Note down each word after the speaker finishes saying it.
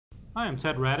Hi, I'm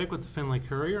Ted Radick with the Findlay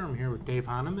Courier. I'm here with Dave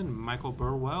Hanneman and Michael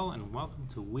Burwell, and welcome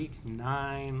to Week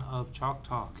 9 of Chalk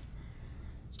Talk.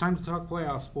 It's time to talk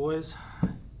playoffs, boys.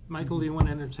 Michael, do you want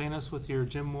to entertain us with your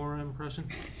Jim Moore impression?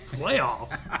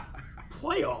 Playoffs?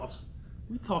 Playoffs?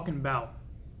 We talking about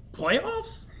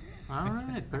playoffs? All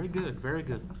right, very good, very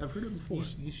good. I've heard it before.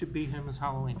 You should be him as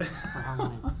Halloween for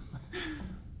Halloween.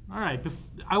 All right,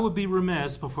 I would be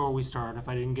remiss before we start if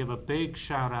I didn't give a big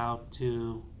shout out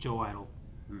to Joe Idle.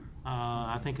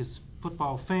 I think as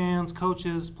football fans,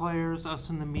 coaches, players,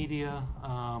 us in the media,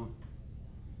 I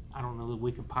don't know that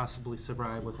we could possibly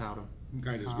survive without him. The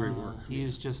guy does great work. He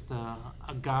is just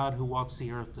a god who walks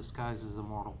the earth disguised as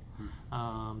immortal.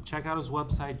 Check out his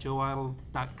website,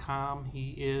 joeidle.com.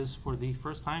 He is, for the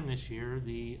first time this year,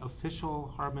 the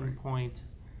official Harbin Point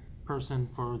person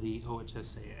for the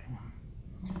OHSAA.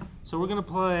 So we're going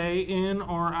to play in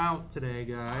or out today,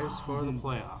 guys, for the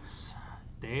playoffs.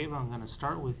 Dave, I'm going to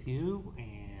start with you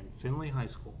and Findlay High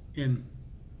School. You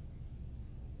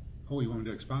wanted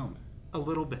to expound? A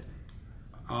little bit.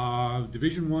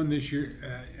 Division I this year,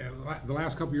 the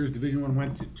last couple years, Division I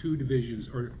went to two divisions,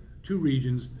 or two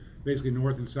regions, basically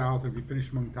north and south. If you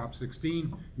finished among the top 16,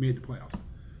 you made the playoffs.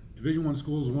 Division I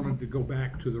schools wanted to go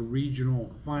back to the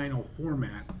regional final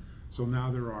format, so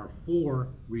now there are 4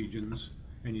 regions,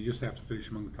 and you just have to finish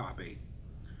among the top 8.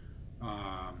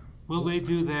 Will they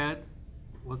do that,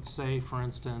 let's say, for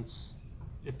instance,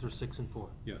 if they're 6-4?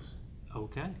 Yes.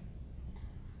 Okay.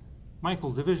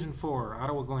 Michael, Division 4,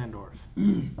 Ottawa-Glandorf.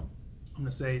 I'm going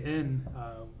to say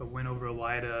a win over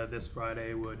Elida this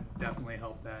Friday would definitely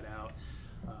help that out.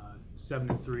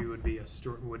 7-3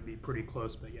 would be pretty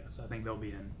close, but yes, I think they'll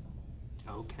be in.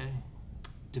 Okay.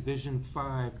 Division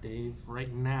 5, Dave.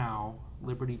 Right now,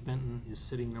 Liberty Benton is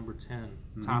sitting number 10.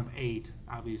 Top 8,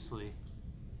 obviously,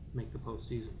 make the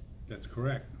postseason. That's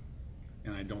correct.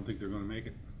 And I don't think they're going to make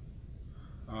it.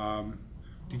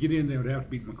 To get in, they would have to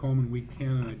beat Macomb in Week 10,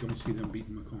 and I don't see them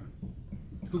beating Macomb.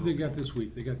 Who they got this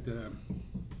week? They got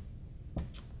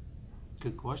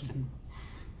Good question.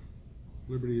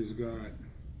 Liberty has got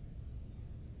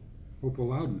Hopewell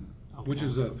Loudon, which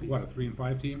is a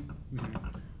 3-5 team.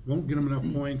 Won't get them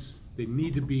enough points. They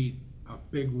need to beat a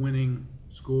big winning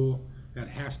school. That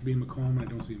has to be Macomb, and I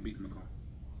don't see them beating Macomb.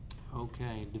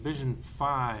 Okay, Division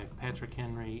 5, Patrick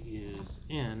Henry is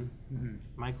in.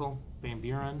 Michael Van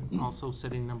Buren also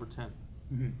sitting number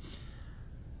 10.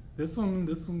 This one.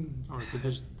 Or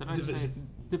division? Did I say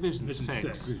Division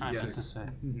 6? I meant to say.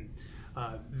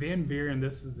 Van Buren.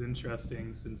 This is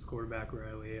interesting since quarterback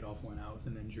Riley Adolph went out with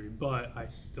an injury, but I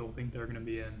still think they're going to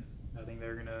be in. I think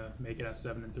they're going to make it at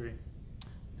 7-3.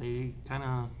 They kind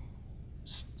of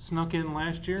snuck in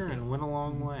last year and went a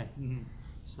long way.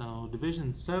 So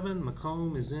Division 7,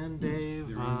 Macomb is in, Dave.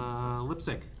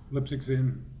 Lipsick. Lipsick's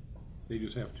in. They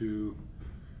just have to.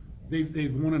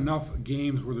 They've won enough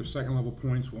games where their second level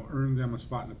points will earn them a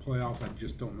spot in the playoffs. I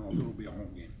just don't know if it will be a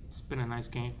home game. It's been a nice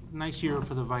game, nice year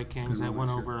for the Vikings. That win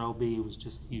over LB was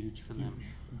just huge for them.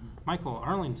 Michael,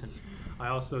 Arlington. I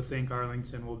also think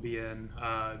Arlington will be in.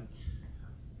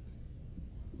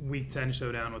 Week 10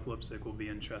 showdown with Lipsick will be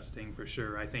interesting for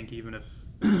sure. I think even if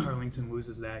Arlington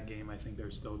loses that game, I think they're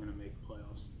still going to make the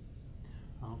playoffs.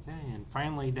 Okay, and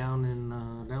finally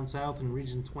down south in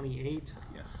Region 28,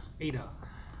 Yes. Ada.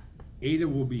 Ada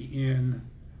will be in,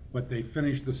 but they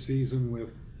finished the season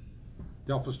with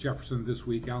Delphus Jefferson this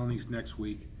week, Allen East next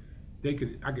week.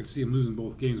 I could see them losing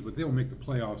both games, but they'll make the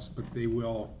playoffs, but they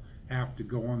will have to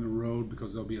go on the road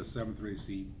because they'll be a 7th race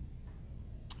seed.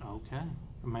 Okay.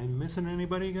 Am I missing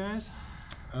anybody, guys?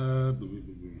 I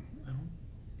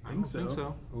I don't think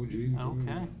so. Oh, gee.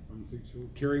 Okay. I don't think so.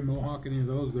 Kerry, Mohawk, any of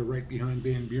those, they're right behind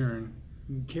Van Buren.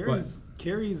 Kerry's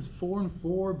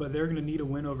 4-4, but they're going to need a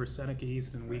win over Seneca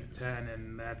East in Week 10,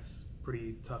 and that's a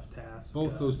pretty tough task.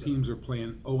 Both those teams are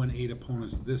playing 0-8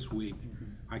 opponents this week.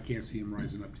 I can't see them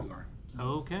rising up too hard.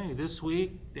 Okay, this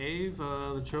week, Dave,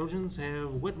 the Trojans have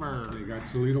Whitmer. They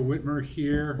got Toledo Whitmer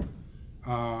here.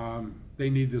 They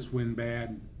need this win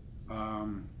bad.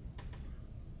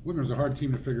 Whitmer's a hard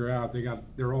team to figure out.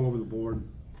 They're all over the board,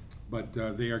 but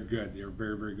they are good. They are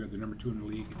very, very good. They're number 2 in the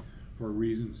league for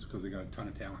reasons because they got a ton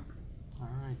of talent. All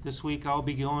right, this week I'll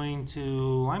be going to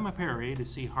Lima Perry to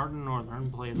see Hardin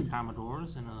Northern play the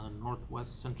Commodores in a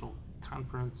Northwest Central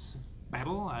Conference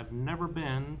battle. I've never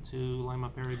been to Lima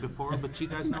Perry before, but you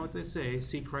guys know what they say: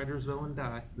 see Cridersville and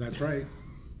die. That's right.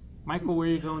 Michael, where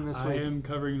are you going this week? I am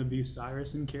covering the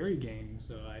Bucyrus and Cary game,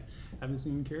 so I haven't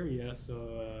seen Cary yet,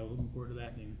 so looking forward to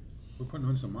that game. We're putting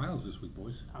on some miles this week,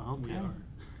 boys. Okay. We are.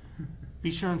 Be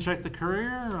sure and check the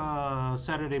Courier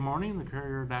Saturday morning,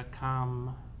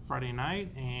 thecourier.com Friday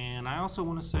night. And I also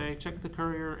want to say check the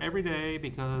Courier every day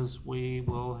because we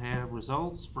will have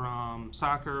results from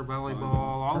soccer, volleyball,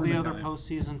 all the Tournament other time.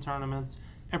 postseason tournaments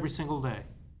every single day.